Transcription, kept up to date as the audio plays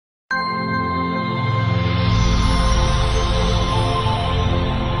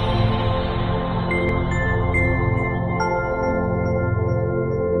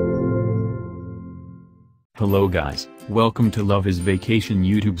Hello guys, welcome to Love is Vacation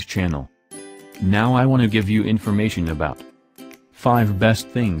YouTube's channel. Now I want to give you information about 5 best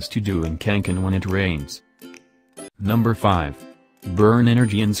things to do in Cancun when it rains. Number 5. Burn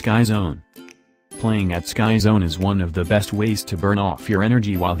energy in Sky Zone. Playing at Sky Zone is one of the best ways to burn off your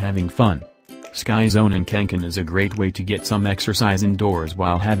energy while having fun. Sky Zone in Cancun is a great way to get some exercise indoors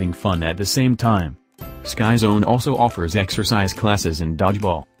while having fun at the same time. Sky Zone also offers exercise classes and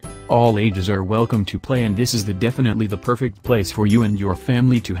dodgeball. All ages are welcome to play, and this is definitely the perfect place for you and your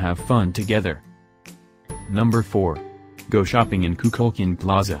family to have fun together. Number 4. Go shopping in Kukulcan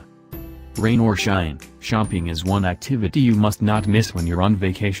Plaza. Rain or shine, shopping is one activity you must not miss when you're on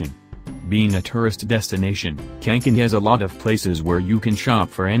vacation. Being a tourist destination, Cancun has a lot of places where you can shop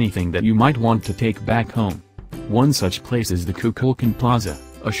for anything that you might want to take back home. One such place is the Kukulcan Plaza,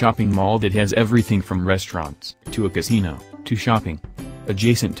 a shopping mall that has everything from restaurants, to a casino, to shopping.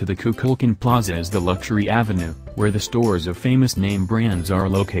 Adjacent to the Kukulcan Plaza is the Luxury Avenue, where the stores of famous name brands are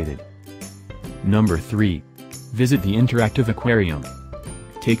located. Number 3. Visit the interactive aquarium.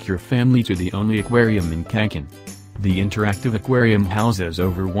 Take your family to the only aquarium in Cancun. The interactive aquarium houses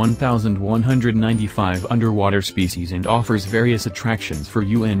over 1,195 underwater species and offers various attractions for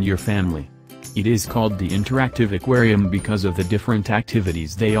you and your family. It is called the interactive aquarium because of the different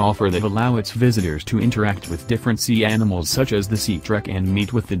activities they offer that allow its visitors to interact with different sea animals such as the sea trek and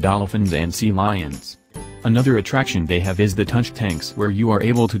meet with the dolphins and sea lions. Another attraction they have is the touch tanks, where you are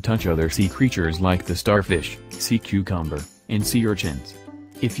able to touch other sea creatures like the starfish, sea cucumber, and sea urchins.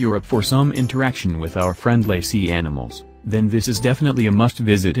 If you're up for some interaction with our friendly sea animals, then this is definitely a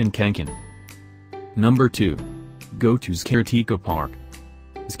must-visit in Cancun. Number 2. Go to Xcaret ecopark.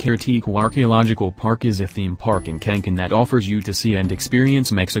 Xcaret Archaeological Park is a theme park in Cancun that offers you to see and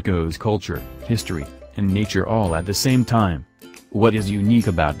experience Mexico's culture, history, and nature all at the same time. What is unique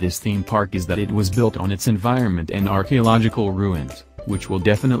about this theme park is that it was built on its environment and archaeological ruins, which will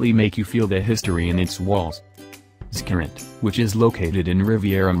definitely make you feel the history in its walls. Xcaret, which is located in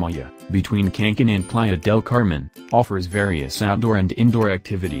Riviera Maya, between Cancun and Playa del Carmen, offers various outdoor and indoor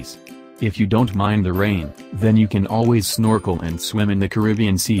activities. If you don't mind the rain, then you can always snorkel and swim in the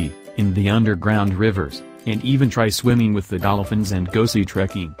Caribbean Sea, in the underground rivers, and even try swimming with the dolphins and go sea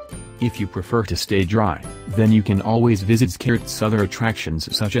trekking. If you prefer to stay dry, then you can always visit Xcaret's other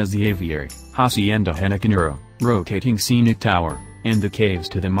attractions such as the aviary, Hacienda Hanacanero, rotating scenic tower, and the caves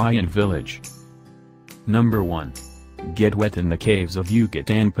to the Mayan village. Number 1. Get wet in the caves of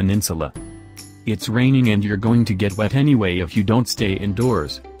Yucatan Peninsula. It's raining and you're going to get wet anyway if you don't stay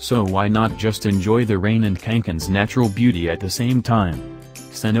indoors, so why not just enjoy the rain and Cancun's natural beauty at the same time?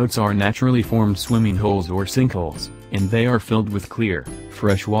 Cenotes are naturally formed swimming holes or sinkholes, and they are filled with clear,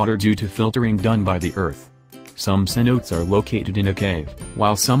 fresh water due to filtering done by the earth. Some cenotes are located in a cave,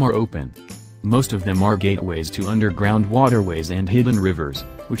 while some are open. Most of them are gateways to underground waterways and hidden rivers,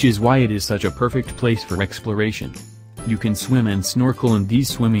 which is why it is such a perfect place for exploration. You can swim and snorkel in these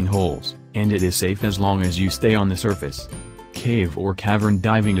swimming holes, and it is safe as long as you stay on the surface. Cave or cavern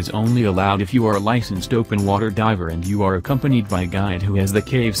diving is only allowed if you are a licensed open water diver and you are accompanied by a guide who has the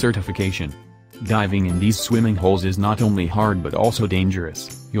cave certification. Diving in these swimming holes is not only hard but also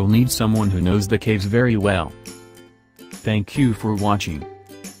dangerous. You'll need someone who knows the caves very well. Thank you for watching.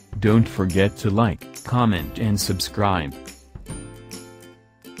 Don't forget to like, comment and subscribe.